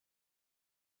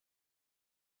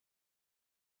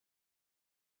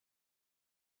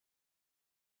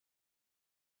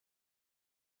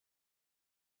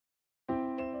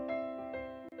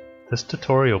This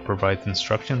tutorial provides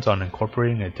instructions on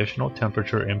incorporating additional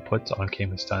temperature inputs on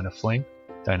Camus DynaFlame,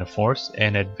 DynaForce,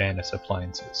 and Advantus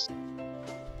appliances.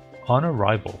 On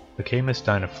arrival, the Camus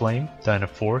DynaFlame,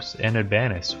 DynaForce, and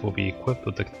Advantus will be equipped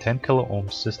with a 10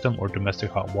 kΩ system or domestic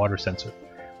hot water sensor,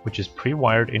 which is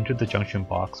pre-wired into the junction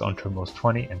box on terminals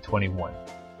 20 and 21.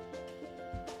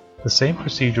 The same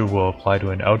procedure will apply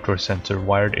to an outdoor sensor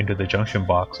wired into the junction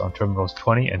box on terminals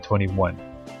 20 and 21.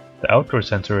 The outdoor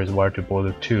sensor is wired to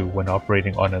boiler 2 when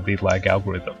operating on a lead lag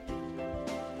algorithm.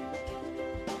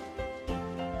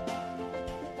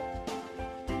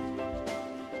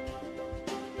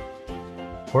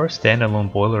 For a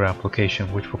standalone boiler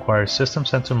application which requires system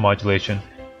sensor modulation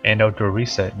and outdoor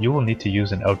reset, you will need to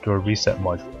use an outdoor reset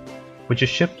module, which is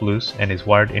shipped loose and is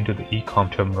wired into the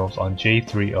ECOM terminals on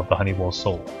J3 of the Honeywell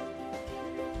Sola.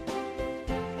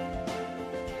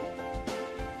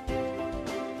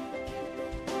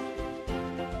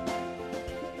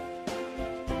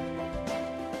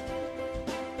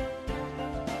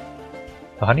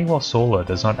 The Honeywell Sola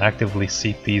does not actively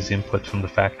seek these inputs from the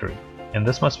factory, and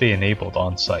this must be enabled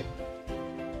on-site.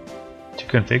 To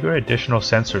configure additional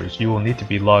sensors, you will need to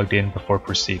be logged in before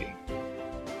proceeding.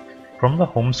 From the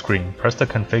home screen, press the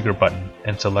Configure button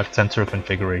and select Sensor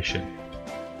Configuration.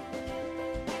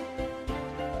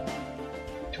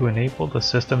 To enable the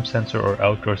system sensor or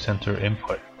outdoor sensor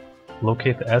input,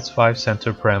 locate the S5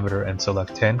 sensor parameter and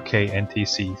select 10K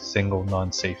NTC single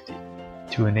non-safety.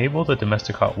 To enable the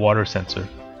domestic hot water sensor,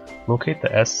 locate the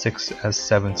S6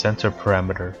 S7 sensor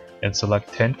parameter and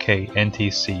select 10K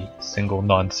NTC single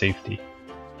non-safety.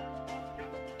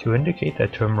 To indicate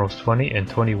that terminals 20 and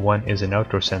 21 is an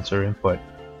outdoor sensor input,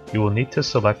 you will need to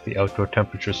select the outdoor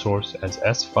temperature source as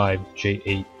S5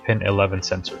 J8 pin 11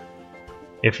 sensor.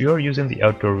 If you are using the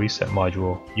outdoor reset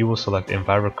module, you will select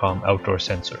EnviroCom outdoor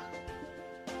sensor.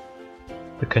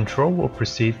 The control will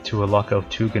proceed to a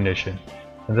lockout 2 condition,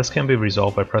 and this can be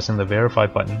resolved by pressing the Verify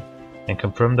button and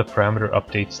confirm the parameter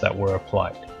updates that were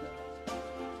applied.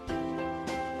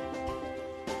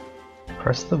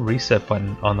 Press the Reset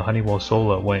button on the Honeywell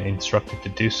Sola when instructed to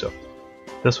do so.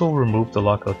 This will remove the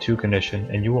lockout 2 condition,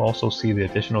 and you will also see the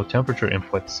additional temperature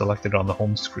inputs selected on the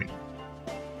home screen.